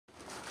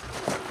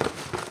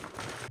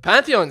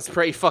Pantheon's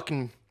pretty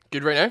fucking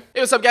good right now.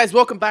 Hey, what's up, guys?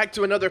 Welcome back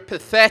to another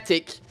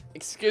pathetic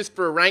excuse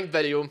for a rank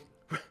video.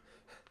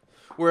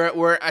 We're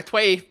a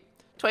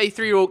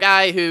 23-year-old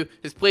guy who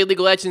has played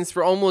League of Legends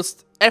for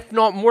almost, if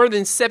not more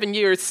than 7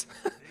 years,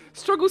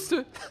 struggles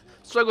to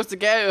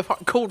get out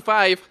of Cold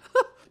 5.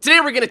 Today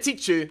we're gonna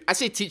teach you. I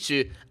say teach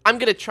you. I'm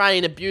gonna try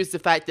and abuse the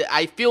fact that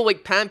I feel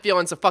like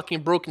Pantheon's a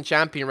fucking broken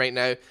champion right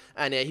now,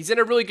 and he's in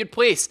a really good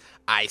place.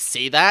 I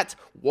say that.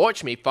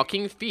 Watch me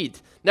fucking feed.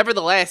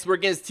 Nevertheless, we're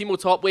against Teemo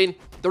top lane.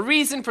 The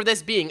reason for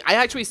this being, I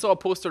actually saw a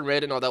post on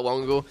Reddit not that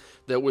long ago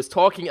that was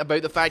talking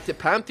about the fact that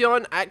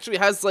Pantheon actually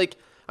has like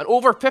an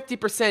over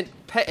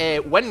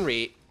 50% win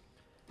rate,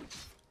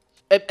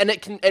 and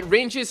it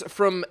ranges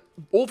from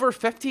over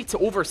 50 to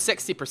over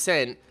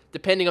 60%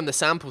 depending on the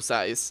sample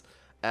size.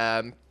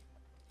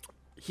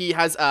 He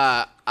has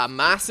a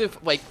massive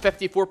like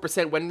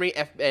 54% win rate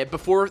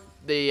before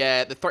the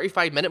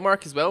 35-minute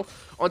mark as well.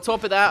 On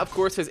top of that, of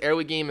course, his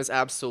early game is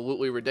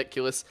absolutely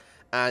ridiculous,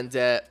 and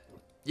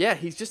yeah,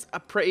 he's just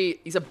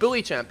he's a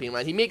bully champion,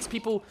 man. He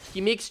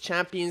makes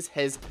champions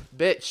his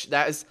bitch.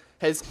 That is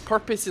his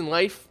purpose in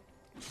life.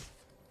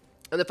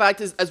 And the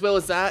fact is, as well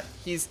as that,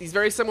 he's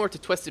very similar to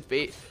Twisted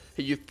Fate,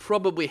 who you've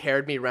probably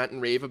heard me rant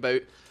and rave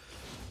about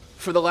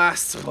for the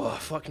last,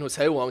 fuck knows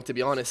how long, to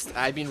be honest.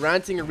 I've been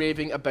ranting and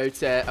raving about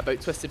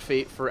Twisted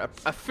Fate for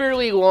a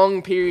fairly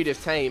long period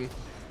of time.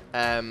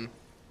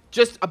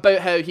 Just about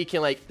how he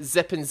can, like,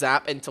 zip and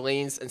zap into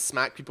lanes and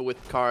smack people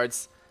with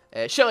cards.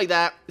 Shit like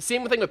that.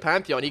 Same thing with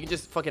Pantheon. He can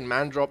just fucking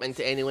man drop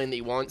into any lane that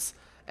he wants.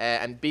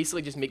 And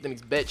basically just make them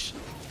his bitch.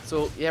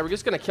 So, yeah, we're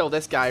just gonna kill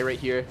this guy right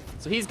here.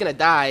 So he's gonna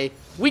die.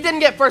 We didn't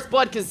get first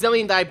blood because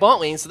Zillion died bot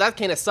lane, so that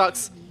kind of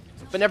sucks.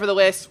 But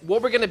nevertheless,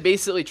 what we're gonna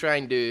basically try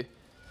and do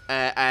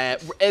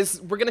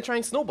is we're gonna try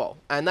and snowball,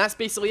 and that's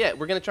basically it.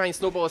 We're gonna try and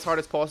snowball as hard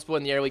as possible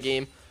in the early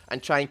game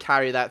and try and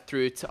carry that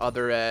through to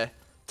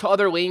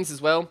other lanes as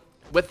well.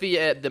 With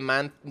the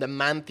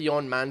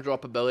Pantheon man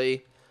drop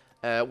ability,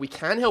 we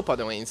can help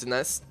other lanes, and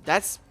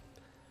that's.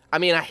 I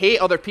mean, I hate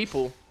other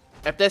people.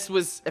 If it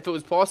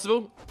was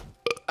possible,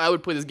 I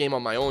would play this game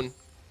on my own.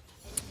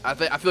 I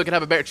feel like I'd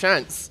have a better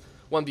chance.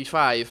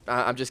 1v5.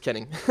 I'm just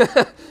kidding.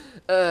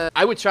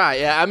 I would try.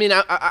 Yeah, I mean,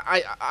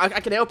 I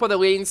can help other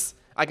lanes.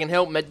 I can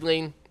help mid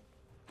lane.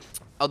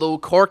 Although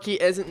Corki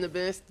isn't the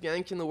best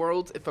gank in the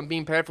world, if I'm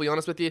being perfectly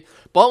honest with you.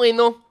 Bot lane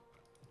though,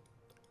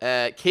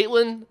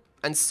 Caitlyn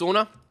and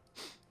Sona.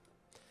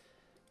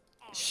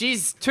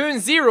 She's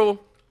 2-0.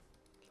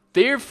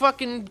 They're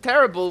fucking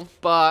terrible,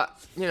 but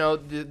you know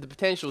the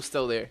potential's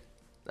still there.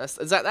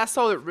 That's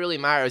all that really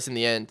matters in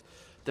the end.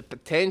 The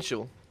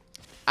potential.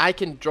 I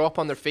can drop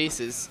on their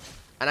faces,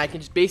 and I can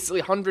just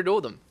basically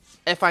 100-0 them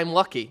if I'm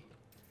lucky.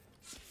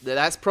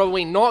 That's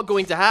probably not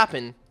going to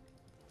happen,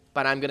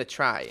 but I'm gonna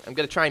try. I'm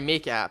gonna try and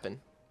make it happen.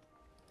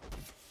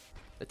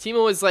 The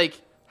Teemo is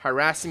like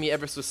harassing me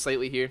ever so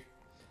slightly here,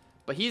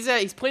 but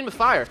he's playing with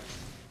fire.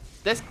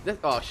 This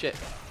oh shit.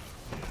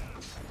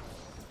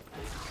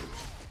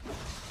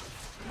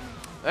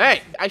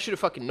 Alright, I should have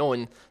fucking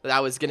known that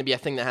was gonna be a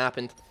thing that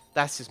happened.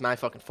 That's just my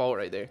fucking fault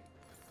right there.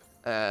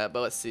 But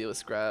let's see,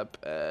 let's grab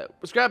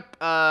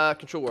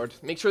control ward.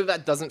 Make sure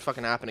that doesn't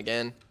fucking happen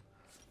again.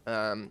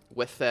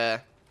 With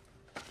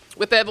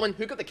Evelyn,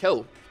 who got the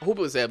kill? I hope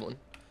it was Evelyn.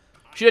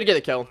 She did get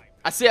the kill.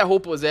 I say I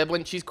hope it was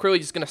Evelyn. She's clearly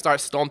just gonna start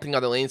stomping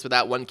other lanes with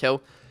that one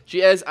kill.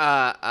 She is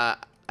a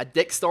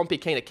dick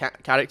stompy kind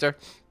of character.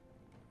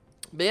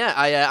 But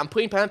yeah, I'm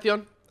playing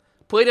Pantheon.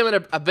 Played him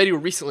in a video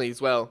recently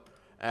as well.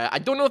 I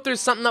don't know if there's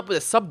something up with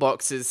the sub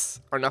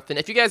boxes or nothing.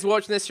 If you guys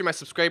watching this, you're my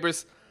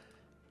subscribers,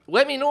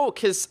 let me know,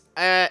 because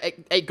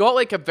it got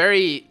like a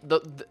very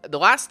the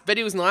last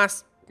videos in the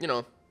last, you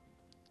know,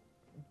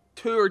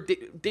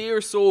 day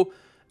or so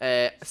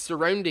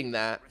surrounding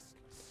that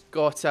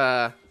got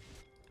a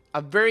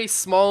very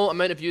small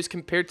amount of views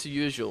compared to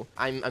usual.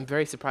 I'm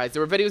very surprised.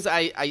 There were videos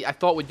that I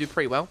thought would do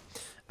pretty well,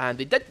 and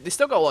they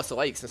still got lots of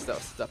likes and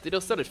stuff. They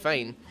still did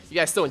fine. You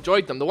guys still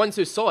enjoyed them. The ones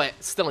who saw it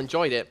still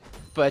enjoyed it.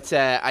 But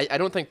I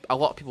don't think a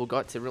lot of people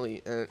got to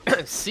really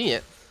see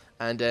it,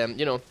 and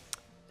you know,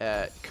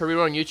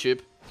 career on YouTube,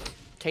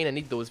 kind of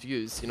need those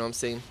views. You know what I'm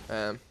saying?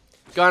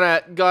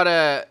 Gotta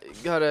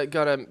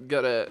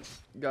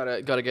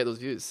get those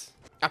views.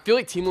 I feel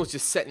like Teemo's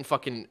just sitting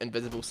fucking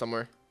invisible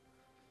somewhere,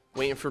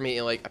 waiting for me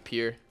to like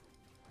appear,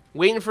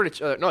 waiting for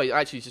the. No,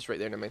 actually, he's just right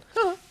there. Never mind.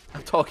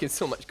 I'm talking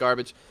so much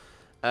garbage.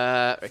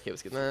 Okay,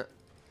 let's get that.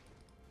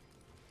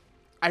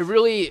 I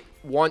really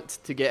want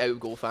to get out of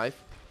Goal 5.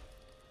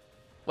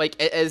 Like,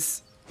 it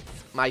is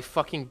my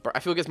fucking...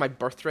 I feel like it's my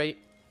birthright.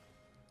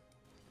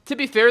 To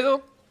be fair,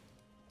 though,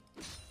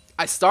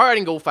 I started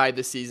in Gold 5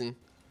 this season.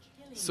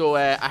 So,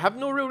 I have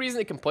no real reason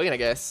to complain, I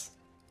guess.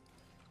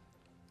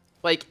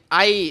 Like,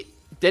 I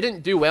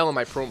didn't do well in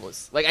my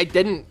promos. Like, I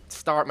didn't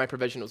start my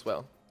provisionals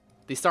well.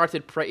 They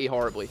started pretty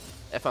horribly,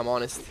 if I'm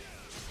honest.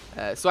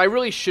 So, I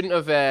really shouldn't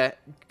have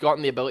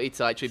gotten the ability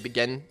to actually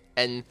begin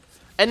in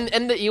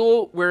the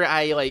ELO, where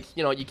I, like,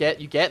 you know, you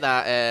get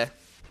that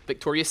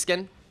Victorious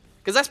skin.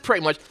 Because that's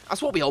pretty much, that's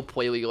what we all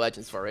play League of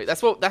Legends for, right?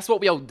 That's what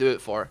we all do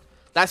it for.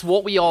 That's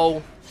what we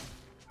all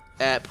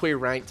play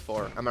ranked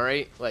for. Am I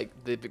right? Like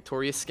the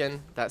victorious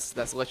skin.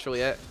 That's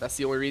literally it. That's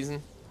the only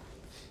reason.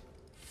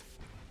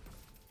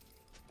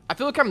 I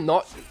feel like I'm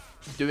not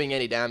doing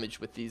any damage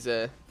with these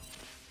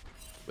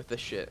with this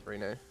shit right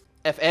now.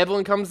 If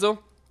Evelyn comes though,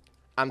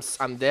 I'm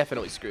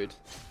definitely screwed.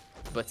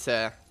 But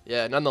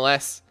yeah,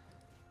 nonetheless,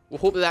 we'll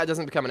hope that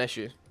doesn't become an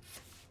issue.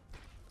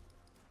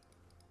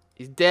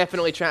 He's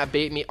definitely trying to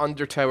bait me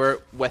under tower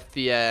with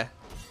the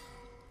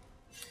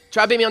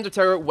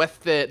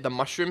the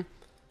mushroom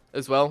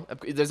as well.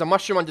 There's a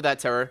mushroom under that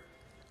tower.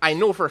 I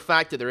know for a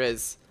fact that there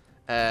is.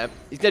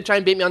 He's gonna try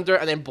and bait me under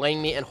and then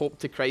blind me and hope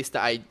to Christ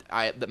that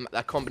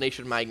that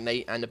combination of my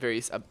ignite and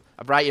a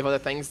variety of other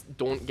things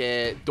don't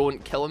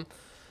kill him.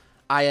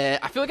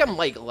 I feel like I'm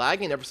like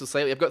lagging ever so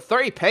slightly. I've got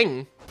 30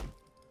 ping,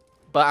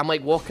 but I'm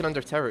like walking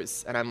under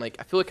towers and I'm like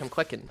I feel like I'm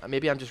clicking.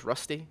 Maybe I'm just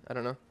rusty. I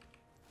don't know.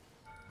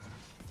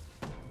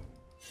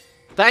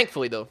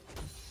 Thankfully though,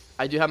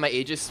 I do have my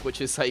Aegis,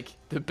 which is like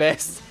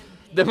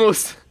the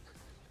most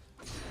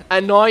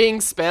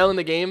annoying spell in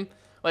the game.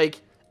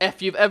 Like,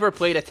 if you've ever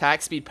played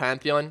attack speed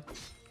Pantheon,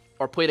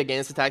 or played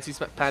against attack speed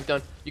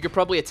Pantheon, you could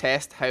probably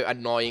attest how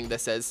annoying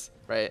this is,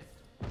 right?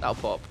 That'll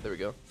pop. There we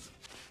go.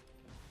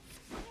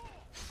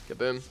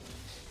 Kaboom.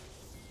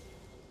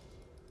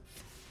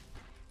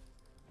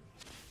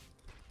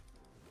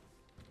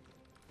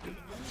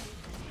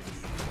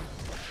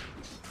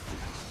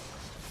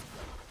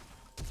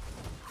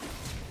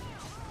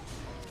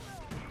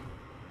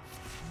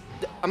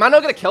 Am I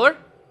not gonna kill her?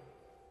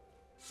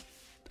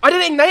 I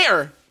didn't ignite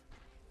her!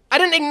 I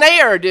didn't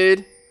ignite her,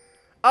 dude!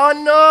 Oh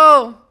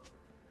no!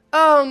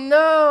 Oh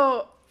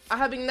no! I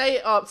have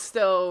ignite up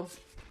still.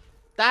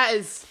 That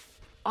is...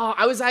 Oh,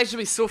 I was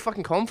actually so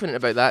fucking confident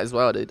about that as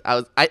well, dude.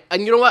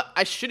 And you know what?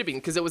 I should have been,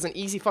 because it was an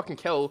easy fucking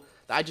kill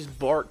that I just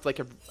barked like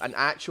an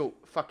actual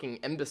fucking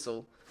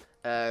imbecile.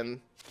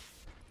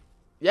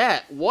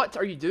 Yeah, what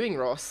are you doing,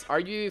 Ross? Are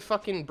you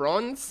fucking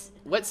bronze?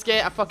 Let's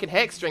get a fucking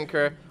Hex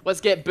Drinker. Let's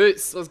get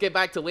boots. Let's get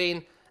back to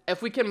lane.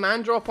 If we can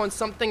man drop on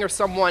something or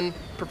someone,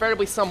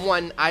 preferably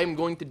someone, I'm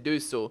going to do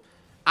so.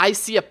 I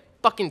see a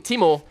fucking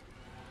Teemo.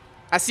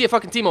 I see a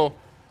fucking Teemo.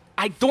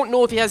 I don't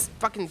know if he has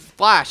fucking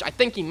flash. I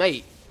think he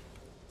might.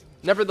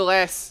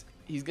 Nevertheless,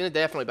 he's gonna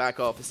definitely back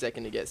off the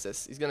second he gets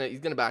this. He's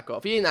gonna back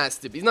off. He ain't that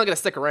stupid. He's not gonna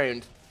stick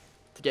around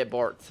to get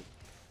barked.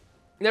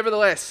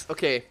 Nevertheless,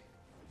 okay.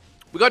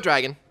 We got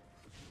Dragon.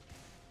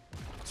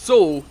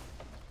 So,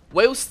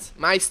 whilst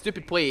my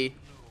stupid play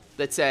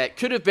that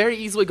could have very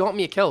easily got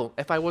me a kill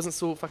if I wasn't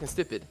so fucking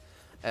stupid,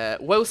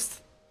 whilst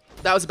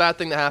that was a bad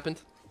thing that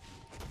happened,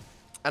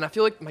 and I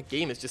feel like my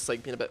game is just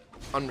like being a bit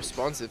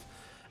unresponsive.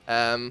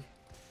 We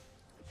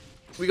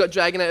got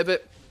Dragon out of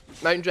it,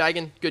 Mountain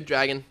Dragon, good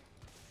Dragon,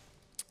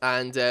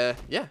 and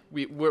yeah,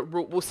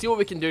 we'll see what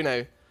we can do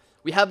now.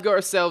 We have got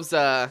ourselves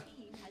oh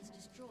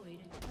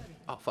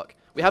fuck,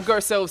 we have got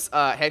ourselves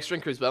Hex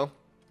Drinker as well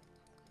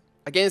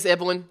against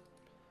Evelyn.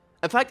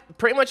 In fact,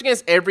 pretty much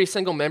against every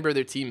single member of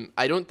their team.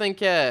 I don't think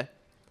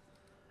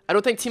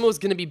Teemo's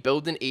gonna be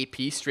building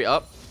AP straight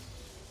up,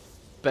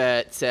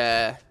 but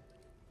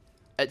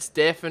it's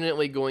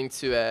definitely going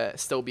to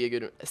still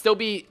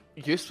be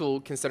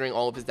useful considering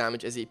all of his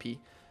damage is AP.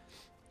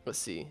 Let's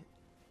see.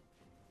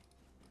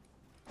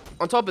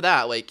 On top of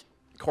that, like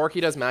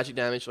Corki does magic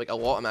damage, like a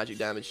lot of magic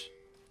damage.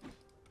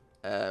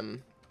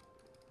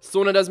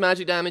 Sona does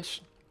magic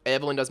damage.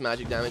 Evelyn does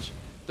magic damage.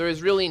 There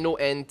is really no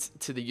end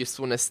to the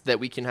usefulness that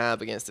we can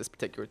have against this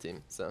particular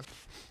team. So,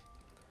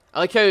 I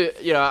like how,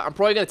 you know, I'm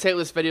probably going to title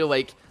this video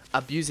like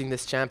abusing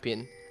this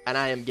champion, and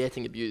I am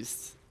getting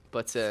abused.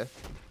 But we're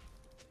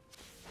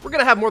going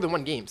to have more than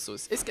one game, so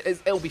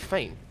it'll be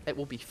fine. It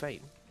will be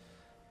fine.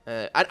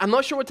 I'm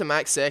not sure what to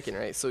max second,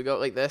 right? So we got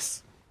like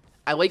this.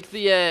 I like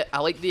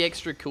the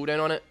extra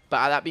cooldown on it,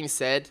 but that being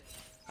said,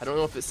 I don't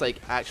know if it's like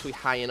actually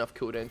high enough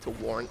cooldown to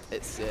warrant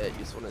its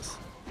usefulness.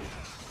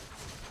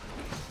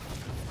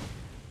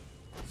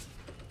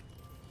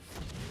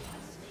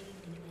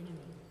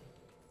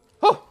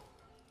 Oh,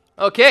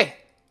 okay.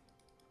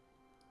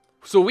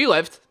 So we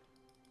lived,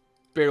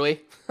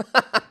 barely.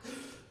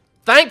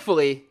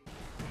 Thankfully,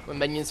 when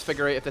minions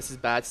figure out if this is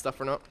bad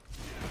stuff or not.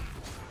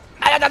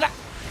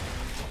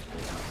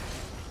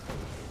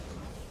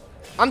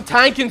 I'm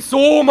tanking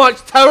so much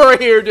tower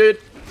here, dude.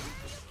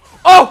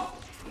 Oh,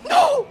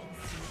 no!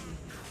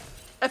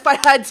 If I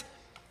had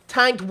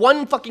tanked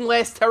one fucking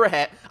less tower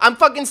hit, I'm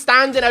fucking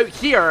standing out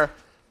here.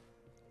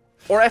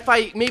 Or if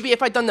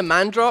I'd done the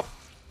man drop.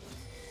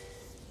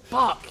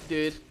 Fuck,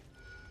 dude.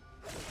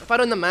 If I'd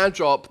done the man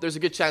drop, there's a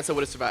good chance I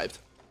would have survived.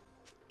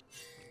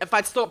 If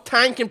I'd stopped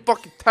tanking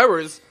fucking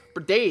towers for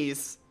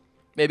days,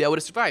 maybe I would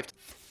have survived.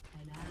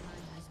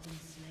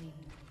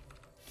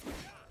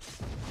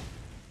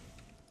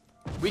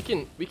 We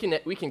can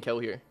kill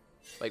here.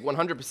 Like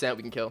 100%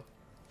 we can kill.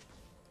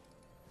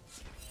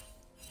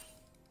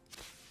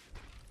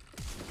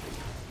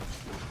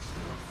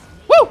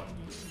 Woo!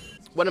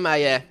 One of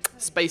my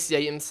spicy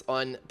items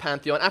on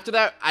Pantheon. After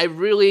that, I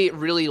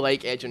really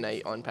like Edge of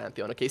Night on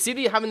Pantheon. Okay,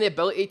 see having the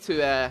ability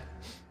to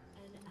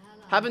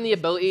having the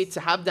ability to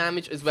have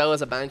damage as well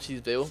as a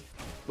Banshee's Veil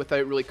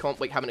without really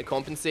having to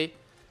compensate,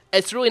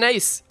 it's really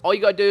nice. All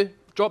you gotta do,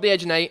 drop the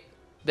Edge of Night,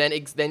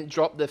 then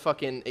drop the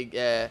fucking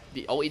the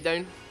ulti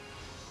down.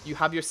 You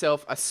have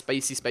yourself a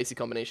spicy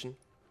combination.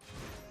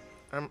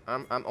 I'm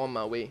on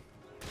my way.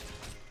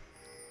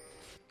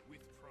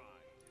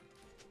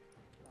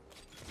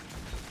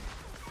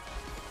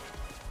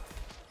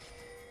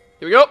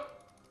 Here we go.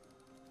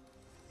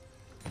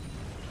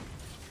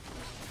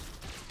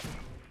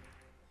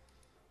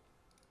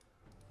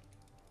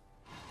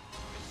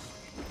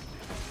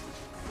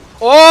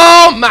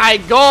 Oh my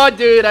god,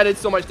 dude, I did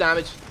so much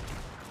damage.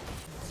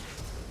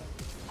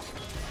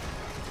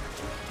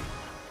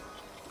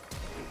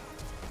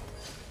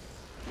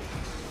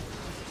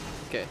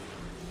 Okay.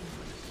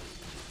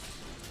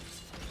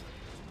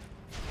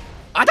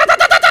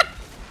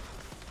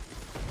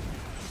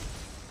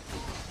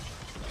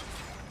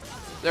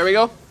 There we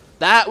go.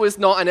 That was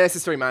not a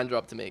necessary man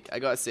drop to make. I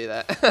gotta say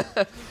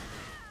that.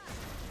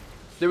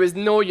 There was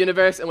no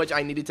universe in which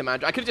I needed to man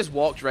drop. I could have just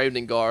walked around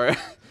and got her.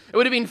 It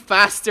would have been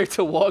faster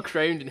to walk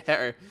around and hit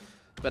her.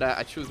 But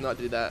I chose not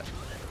to do that.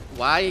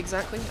 Why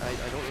exactly?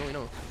 I don't really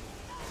know.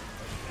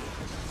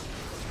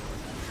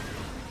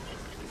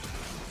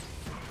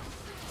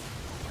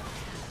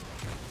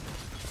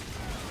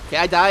 Okay,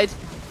 I died.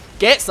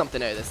 Get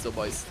something out of this though,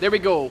 boys. There we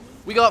go.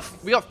 We got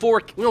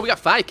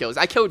 5 kills.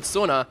 I killed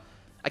Sona.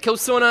 I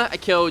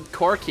killed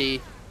Corki.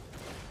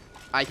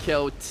 I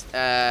killed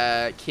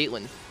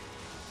Caitlyn.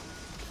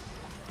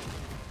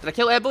 Did I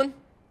kill Evelyn?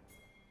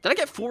 Did I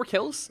get 4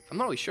 kills? I'm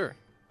not really sure.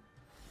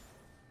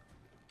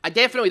 I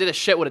definitely did a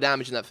shitload of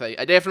damage in that fight.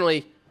 I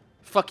definitely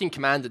fucking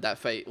commanded that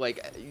fight.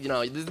 Like, you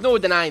know, there's no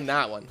denying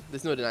that one.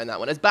 There's no denying that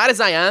one. As bad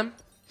as I am,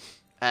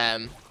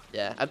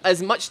 yeah,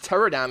 as much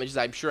tower damage as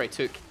I'm sure I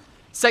took.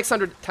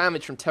 600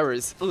 damage from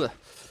towers. Ugh.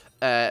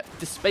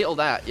 Despite all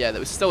that, yeah, that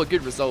was still a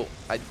good result,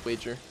 I'd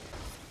wager.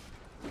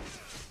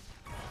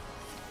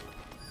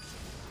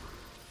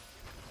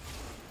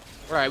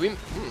 Alright, we...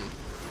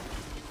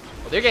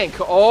 Oh, they're getting...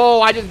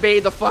 Oh, I just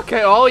baited the fuck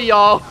out of all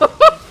y'all.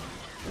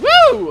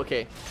 Woo!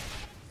 Okay.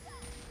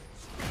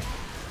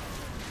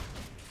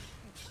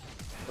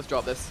 Let's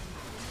drop this.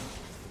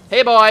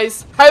 Hey,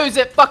 boys. How's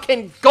it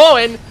fucking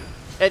going?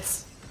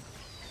 It's...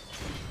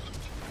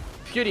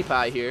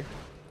 PewDiePie here.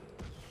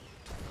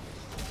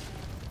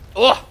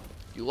 Oh!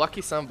 You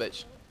lucky son of a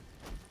bitch.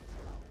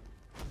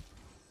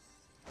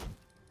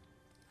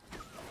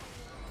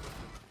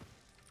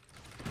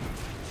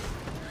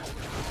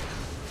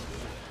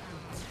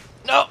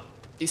 No!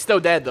 He's still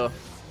dead, though.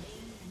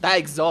 That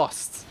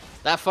exhaust.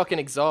 That fucking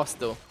exhaust,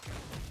 though.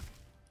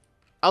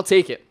 I'll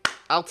take it.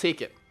 I'll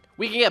take it.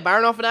 We can get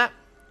Baron off of that.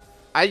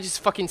 I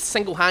just fucking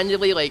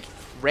single-handedly, like,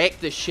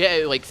 wrecked the shit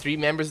out of, like, 3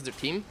 members of their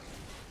team.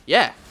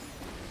 Yeah.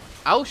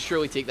 I'll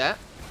surely take that.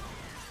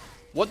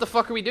 What the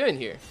fuck are we doing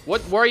here?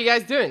 What are you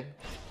guys doing?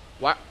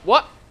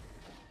 What?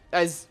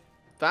 As...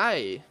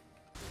 Vi.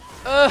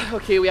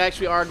 Okay, we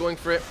actually are going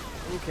for it.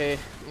 Okay,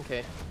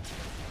 okay.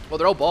 Well,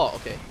 they're all bot,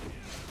 okay.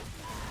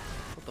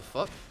 What the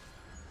fuck?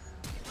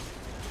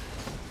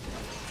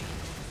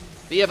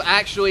 They have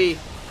actually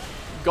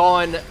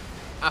gone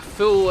a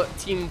full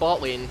team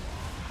bot lane.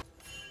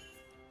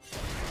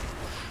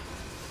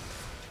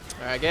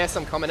 Alright, I guess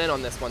I'm coming in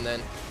on this one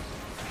then.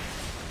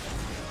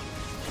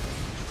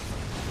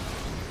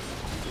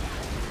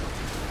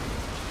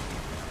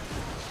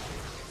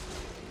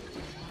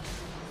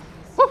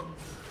 Woo!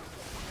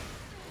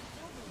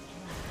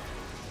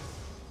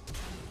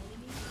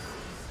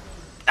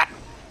 Ah!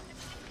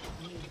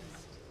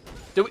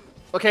 Do we?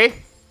 Okay.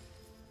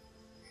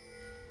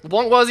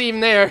 LeBlanc wasn't even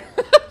there.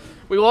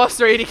 We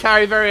lost our AD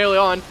carry very early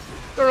on.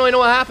 Don't really know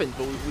what happened,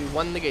 but we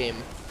won the game.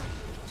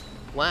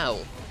 Wow.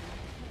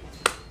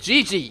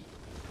 GG.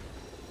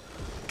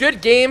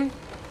 Good game.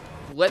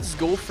 Let's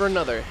go for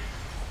another.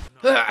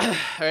 Alright,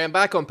 I'm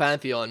back on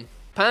Pantheon.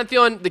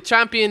 Pantheon, the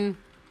champion,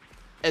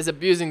 is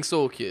abusing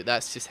solo queue.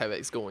 That's just how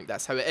it's going.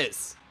 That's how it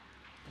is.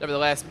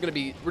 Nevertheless,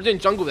 we're doing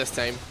jungle this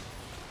time.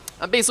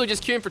 I'm basically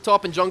just queuing for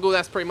top and jungle.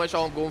 That's pretty much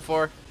all I'm going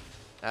for.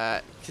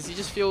 Because he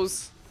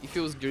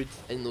feels good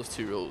in those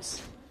 2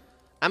 roles.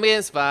 I'm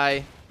against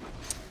Vi.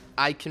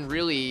 I could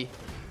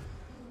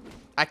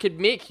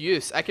make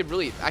use. I could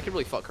really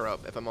fuck her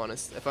up if I'm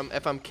honest.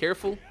 If I'm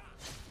careful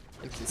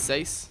and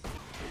concise.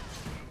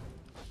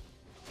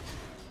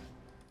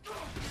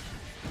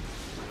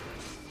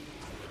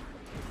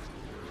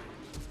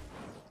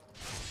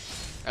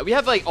 We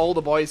have like all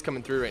the boys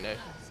coming through right now.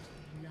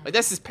 Like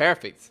this is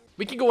perfect.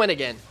 We can go in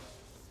again.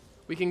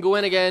 We can go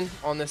in again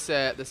on this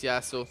this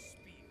Yasuo.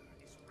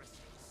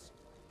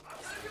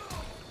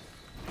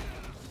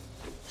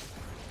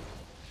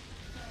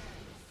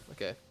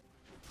 Okay.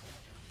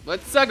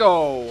 Let's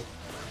go.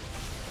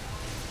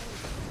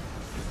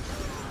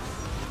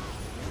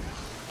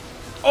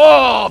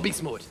 Oh,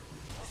 beast mode.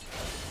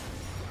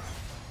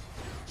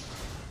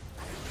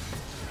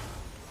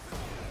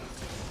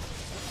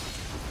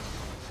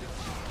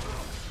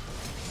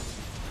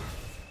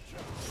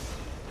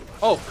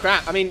 Oh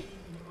crap! I mean,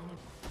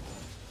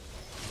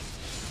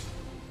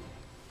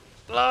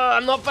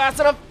 I'm not fast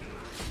enough.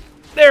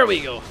 There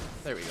we go.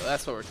 There we go.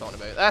 That's what we're talking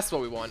about. That's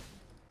what we want.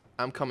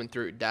 I'm coming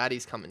through.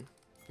 Daddy's coming.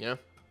 You know?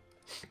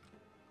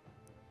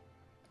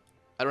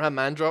 I don't have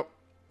man drop.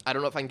 I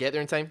don't know if I can get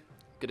there in time.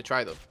 Gonna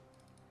try though.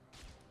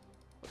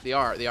 They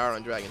are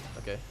on dragon.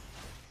 Okay.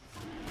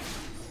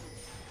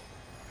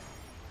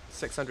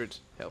 600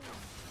 health.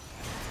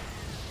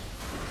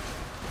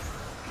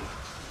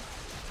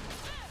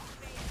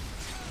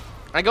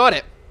 I got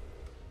it.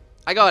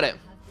 I got it.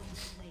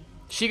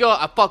 She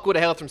got a fuckload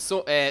of health from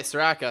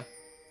Soraka.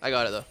 I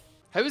got it though.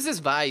 How is this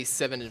Vi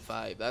 7 and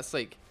 5? That's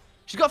like,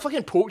 she's got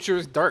fucking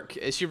Poacher's Dirk.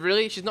 Is she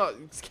really? She's not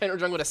counter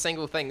jungled a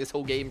single thing this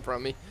whole game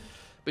from me.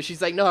 But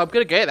she's like, no, I'm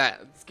gonna get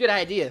that. It's a good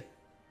idea.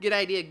 Good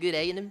idea, good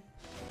item.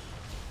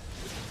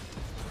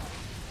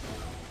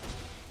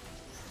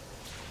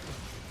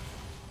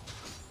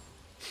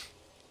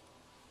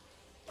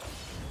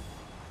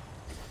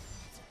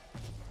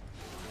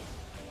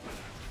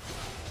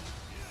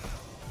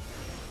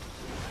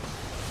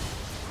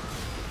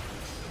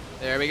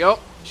 There we go.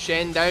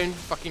 Shen down.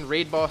 Fucking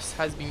raid boss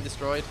has been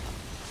destroyed.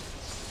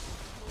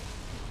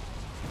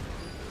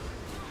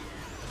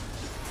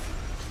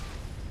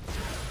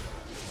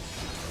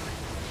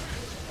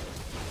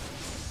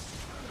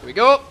 Here we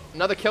go.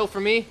 Another kill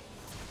for me.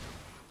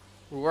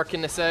 We're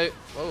working this out.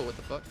 Whoa, what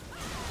the fuck?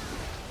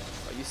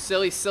 Oh, you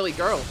silly, silly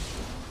girl.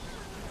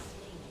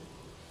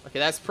 Okay,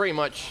 that's pretty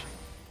much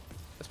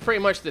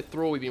the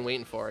throw we've been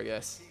waiting for, I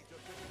guess.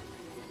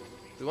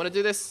 Do we want to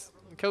do this?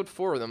 We killed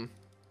 4 of them.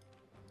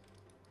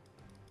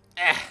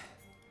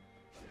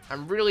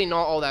 I'm really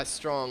not all that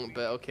strong,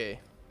 but okay.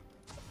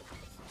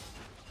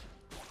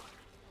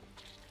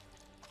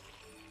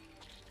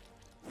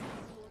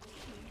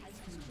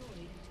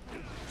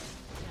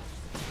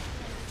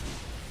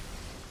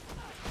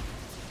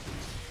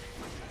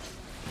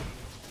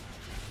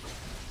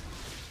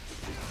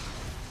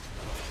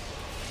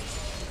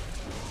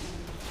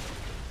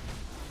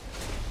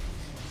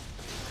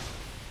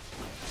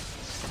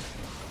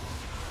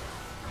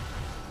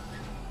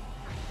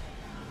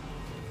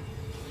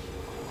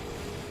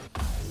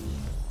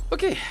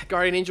 Okay,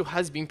 Guardian Angel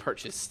has been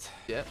purchased.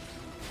 Yeah.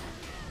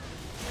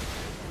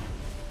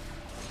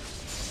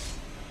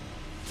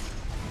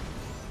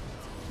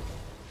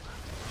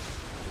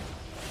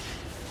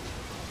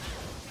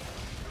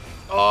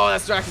 Oh,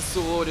 that Drac is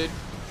so loaded.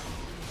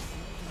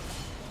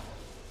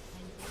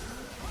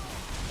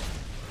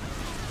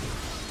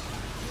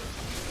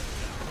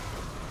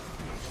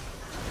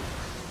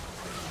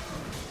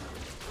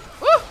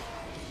 Woo!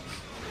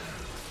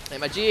 Hey,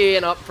 my GA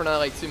ain't up for another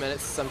like 2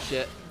 minutes, some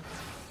shit.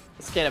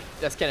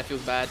 That's kind of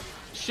feels bad.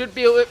 Should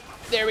be able to,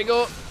 there we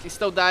go. He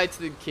still died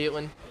to the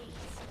Caitlyn.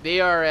 They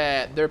are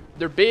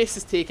their base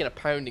is taking a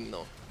pounding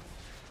though.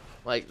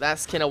 Like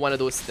that's kind of one of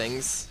those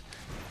things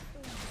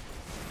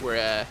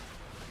where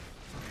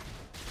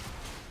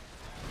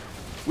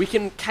we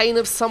can kind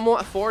of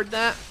somewhat afford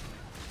that,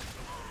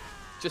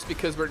 just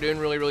because we're doing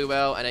really, really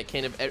well, and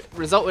it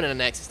resulted in a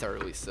Nexus Tower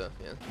release. So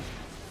yeah.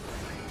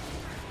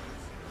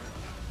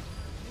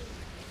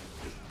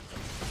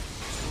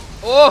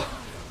 Oh.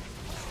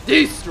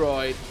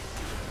 Destroyed.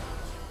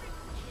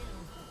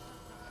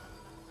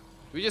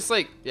 We just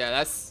like, yeah,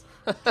 that's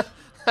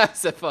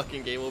that's a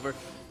fucking game over.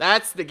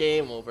 That's the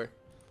game over.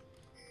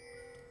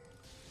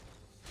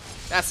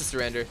 That's the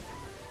surrender.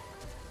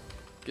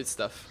 Good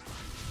stuff.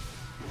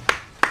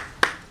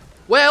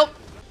 Well,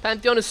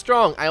 Pantheon is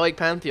strong. I like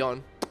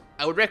Pantheon.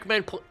 I would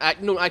recommend.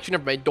 No, actually,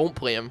 never mind. Don't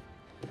play him.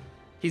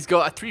 He's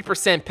got a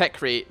 3% pick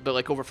rate, but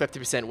like over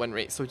 50% win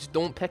rate. So just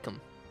don't pick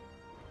him.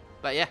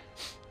 But yeah.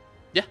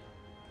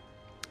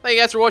 Thank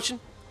you guys for watching.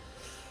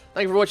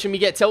 Thank you for watching me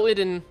get tilted,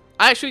 and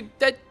I actually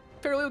did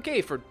fairly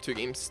okay for 2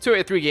 games. 2 out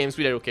of 3 games,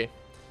 we did okay.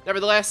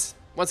 Nevertheless,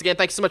 once again,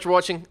 thank you so much for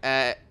watching.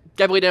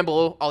 Giveaway down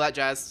below, all that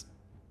jazz.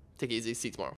 Take it easy. See you tomorrow.